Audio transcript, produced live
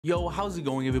Yo, how's it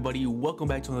going, everybody? Welcome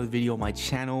back to another video on my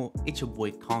channel. It's your boy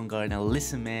CONGARD. Now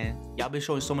listen, man, y'all been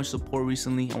showing so much support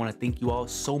recently. I want to thank you all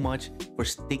so much for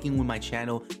sticking with my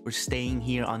channel, for staying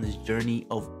here on this journey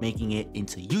of making it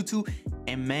into YouTube.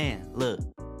 And man, look,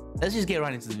 let's just get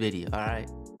right into the video. All right,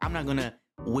 I'm not gonna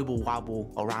wibble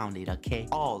wobble around it. Okay,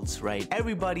 alts, right?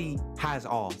 Everybody has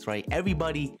alts, right?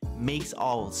 Everybody makes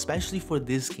alts, especially for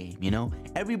this game. You know,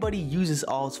 everybody uses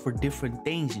alts for different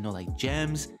things, you know, like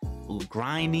gems,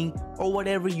 grinding, or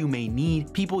whatever you may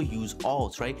need. People use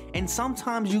alts, right? And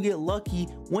sometimes you get lucky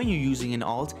when you're using an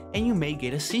alt and you may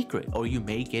get a secret, or you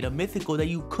may get a mythical that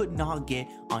you could not get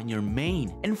on your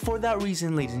main. And for that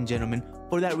reason, ladies and gentlemen,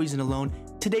 for that reason alone,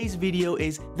 today's video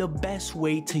is the best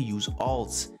way to use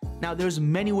alts. Now, there's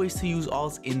many ways to use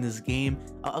alts in this game,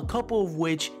 a couple of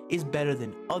which is better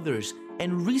than others.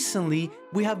 And recently,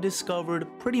 we have discovered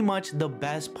pretty much the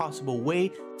best possible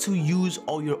way to use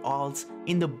all your alts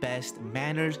in the best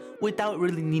manners without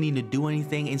really needing to do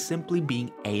anything and simply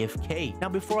being AFK. Now,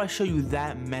 before I show you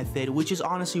that method, which is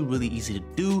honestly really easy to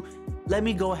do, let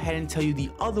me go ahead and tell you the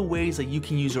other ways that you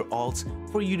can use your alts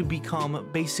for you to become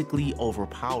basically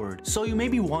overpowered. So you may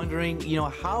be wondering, you know,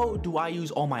 how do I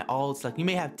use all my alts? Like, you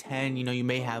may have 10, you know, you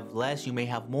may have less, you may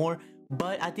have more.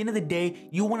 But at the end of the day,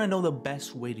 you want to know the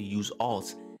best way to use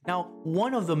alts. Now,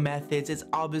 one of the methods is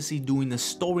obviously doing the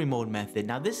story mode method.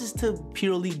 Now, this is to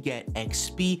purely get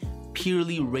XP,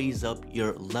 purely raise up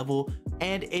your level,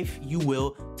 and if you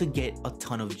will, to get a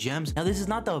ton of gems. Now, this is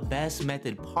not the best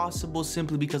method possible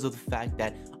simply because of the fact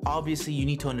that obviously you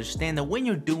need to understand that when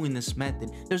you're doing this method,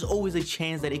 there's always a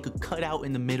chance that it could cut out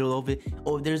in the middle of it,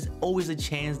 or there's always a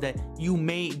chance that you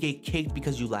may get kicked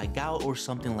because you lag out or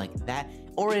something like that,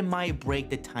 or it might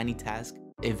break the tiny task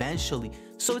eventually.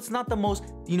 So it's not the most,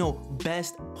 you know,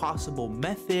 best possible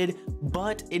method,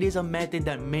 but it is a method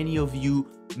that many of you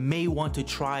may want to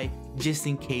try just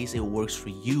in case it works for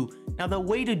you. Now, the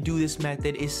way to do this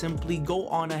method is simply go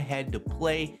on ahead to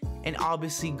play and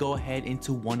obviously go ahead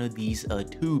into one of these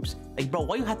tubes. Like, bro,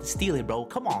 why you have to steal it, bro?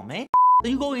 Come on, man. So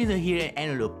you go into here and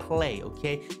enter the play,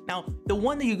 okay? Now, the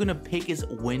one that you're gonna pick is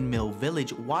Windmill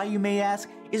Village. Why, you may ask,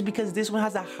 is because this one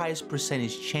has the highest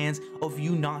percentage chance of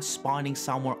you not spawning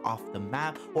somewhere off the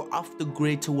map or off the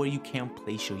grid to where you can't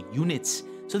place your units.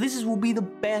 So this will be the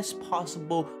best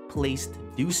possible place to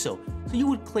do so. So you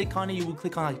would click on it, you would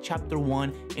click on like chapter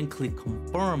 1 and click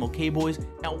confirm, okay, boys?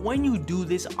 Now, when you do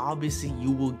this, obviously you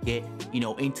will get, you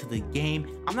know, into the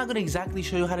game. I'm not gonna exactly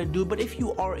show you how to do it, but if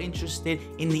you are interested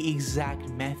in the exact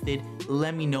method,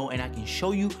 let me know and I can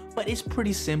show you. But it's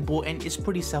pretty simple and it's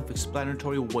pretty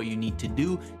self-explanatory what you need to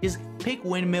do. Just pick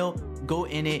Windmill, go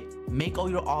in it, make all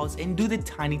your alts, and do the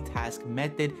tiny task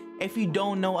method. If you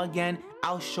don't know, again,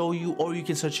 I'll show you, or you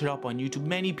can search it up on YouTube.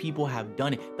 Many people have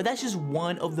done it, but that's just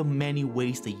one of the many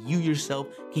ways that you yourself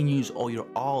can use all your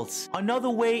alts. Another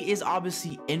way is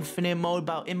obviously infinite mode,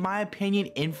 but in my opinion,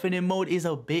 infinite mode is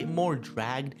a bit more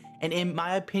dragged, and in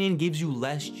my opinion, gives you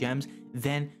less gems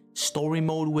than story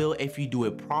mode will if you do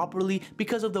it properly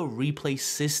because of the replay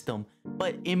system.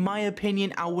 But in my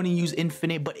opinion, I wouldn't use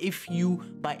infinite. But if you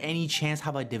by any chance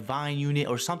have a divine unit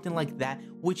or something like that,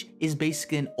 which is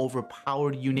basically an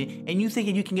overpowered unit, and you think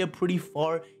that you can get pretty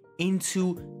far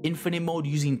into infinite mode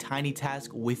using tiny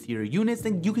task with your units,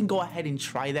 then you can go ahead and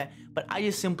try that. But I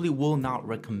just simply will not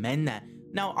recommend that.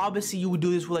 Now, obviously you would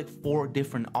do this with like 4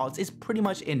 different alts. It's pretty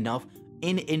much enough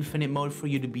in infinite mode for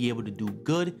you to be able to do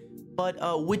good.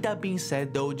 But with that being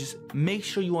said, though, just make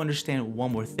sure you understand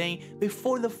one more thing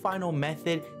before the final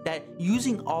method, that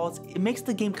using alts, it makes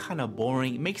the game kind of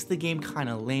boring, it makes the game kind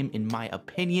of lame in my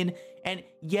opinion. And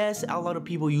yes, a lot of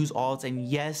people use alts, and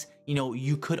yes, you know,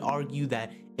 you could argue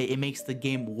that it makes the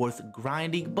game worth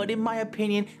grinding, but in my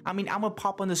opinion, I mean, I'm gonna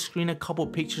pop on the screen a couple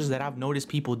pictures that I've noticed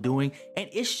people doing, and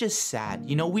it's just sad.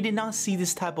 You know, we did not see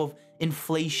this type of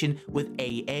inflation with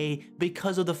AA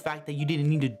because of the fact that you didn't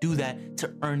need to do that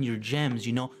to earn your gems,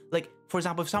 you know? Like, for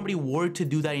example, if somebody were to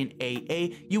do that in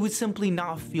AA, you would simply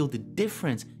not feel the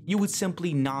difference. You would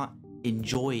simply not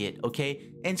enjoy it,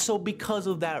 okay? And so because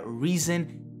of that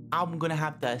reason, I'm gonna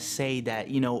have to say that,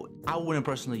 you know, I wouldn't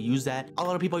personally use that. A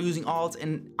lot of people are using alts,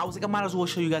 and I was like, I might as well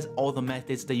show you guys all the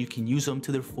methods that you can use them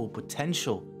to their full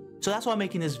potential. So that's why I'm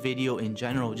making this video in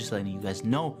general, just letting you guys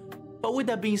know. But with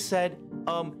that being said,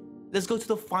 let's go to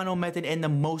the final method and the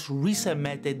most recent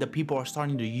method that people are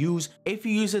starting to use. If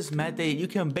you use this method, you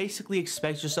can basically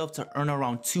expect yourself to earn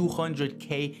around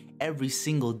 200k every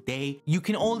single day. You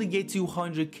can only get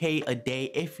 200k a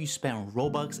day if you spend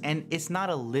Robux, and it's not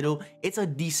a little, it's a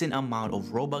decent amount of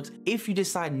Robux. If you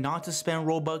decide not to spend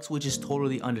Robux, which is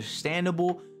totally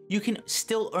understandable, you can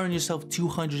still earn yourself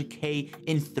 200k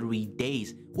in 3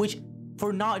 days, which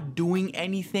for not doing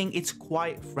anything, it's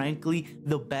quite frankly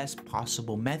the best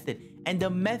possible method. And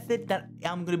the method that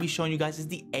I'm going to be showing you guys is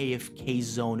the AFK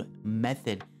zone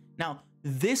method. Now,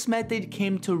 this method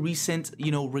came to recent,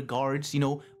 regards,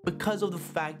 because of the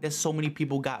fact that so many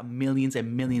people got millions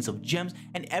and millions of gems,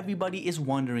 and everybody is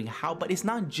wondering how. But it's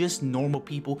not just normal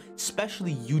people,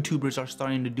 especially YouTubers are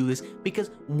starting to do this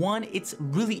because one, it's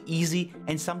really easy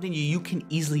and something you can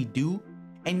easily do.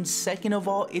 And second of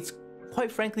all, it's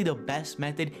quite frankly the best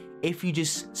method if you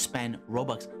just spend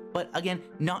Robux. But again,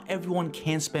 not everyone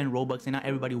can spend Robux and not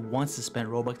everybody wants to spend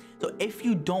Robux. So if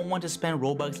you don't want to spend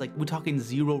Robux, like we're talking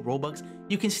 0 Robux,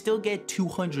 you can still get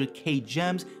 200k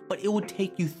gems, but it will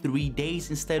take you 3 days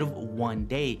instead of 1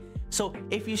 day. So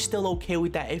if you're still okay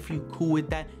with that, if you're cool with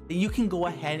that, then you can go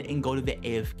ahead and go to the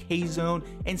AFK zone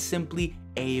and simply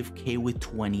AFK with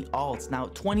 20 alts. Now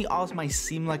 20 alts might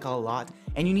seem like a lot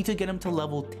and you need to get them to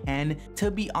level 10.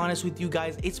 To be honest with you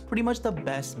guys, it's pretty much the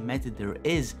best method there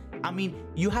is. I mean,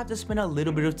 you have to spend a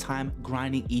little bit of time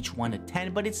grinding each one to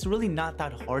 10, but it's really not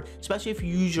that hard, especially if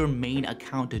you use your main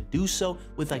account to do so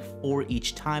with like 4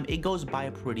 each time. It goes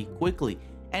by pretty quickly.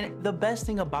 And the best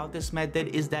thing about this method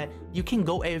is that you can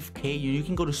go AFK, you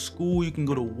can go to school, you can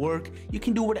go to work, you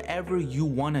can do whatever you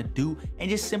want to do and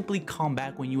just simply come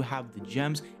back when you have the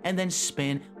gems and then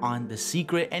spin on the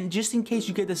secret. And just in case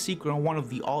you get the secret on one of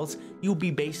the alts, you'll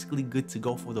be basically good to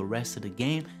go for the rest of the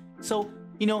game. So,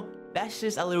 that's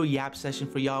just a little yap session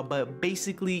for y'all, but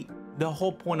basically the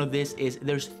whole point of this is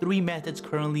there's 3 methods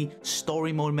currently: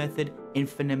 story mode method,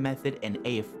 infinite method, and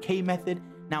AFK method.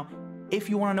 Now, if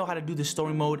you want to know how to do the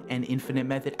story mode and infinite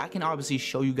method, I can obviously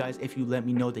show you guys if you let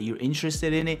me know that you're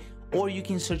interested in it, or you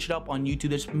can search it up on YouTube.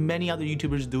 There's many other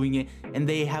YouTubers doing it and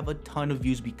they have a ton of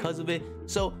views because of it.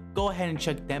 So go ahead and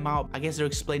check them out. I guess they're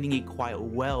explaining it quite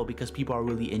well because people are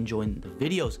really enjoying the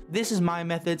videos. This is my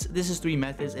methods. This is 3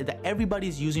 methods that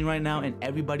everybody's using right now and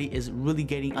everybody is really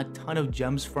getting a ton of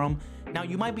gems from. Now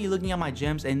you might be looking at my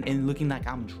gems and looking like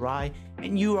I'm dry,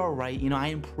 and you are right. I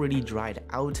am pretty dried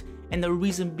out. And the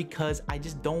reason because I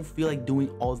just don't feel like doing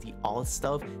all the alt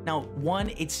stuff. Now,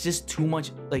 one, it's just too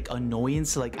much like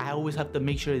annoyance. Like I always have to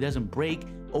make sure it doesn't break,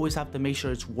 always have to make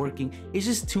sure it's working. It's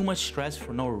just too much stress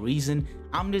for no reason.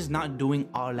 I'm just not doing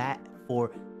all that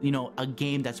for a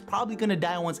game that's probably gonna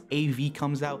die once AV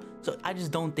comes out. So I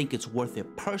just don't think it's worth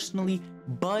it personally.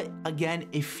 But again,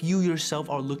 if you yourself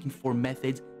are looking for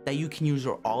methods that you can use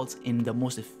your alts in the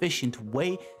most efficient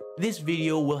way, this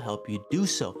video will help you do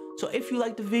so. So if you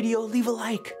like the video, leave a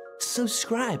like,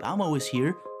 subscribe. I'm always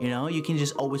here. You can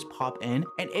just always pop in.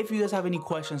 And if you guys have any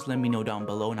questions, let me know down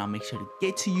below and I'll make sure to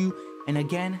get to you. And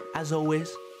again, as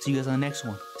always, see you guys on the next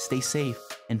one. Stay safe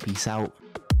and peace out.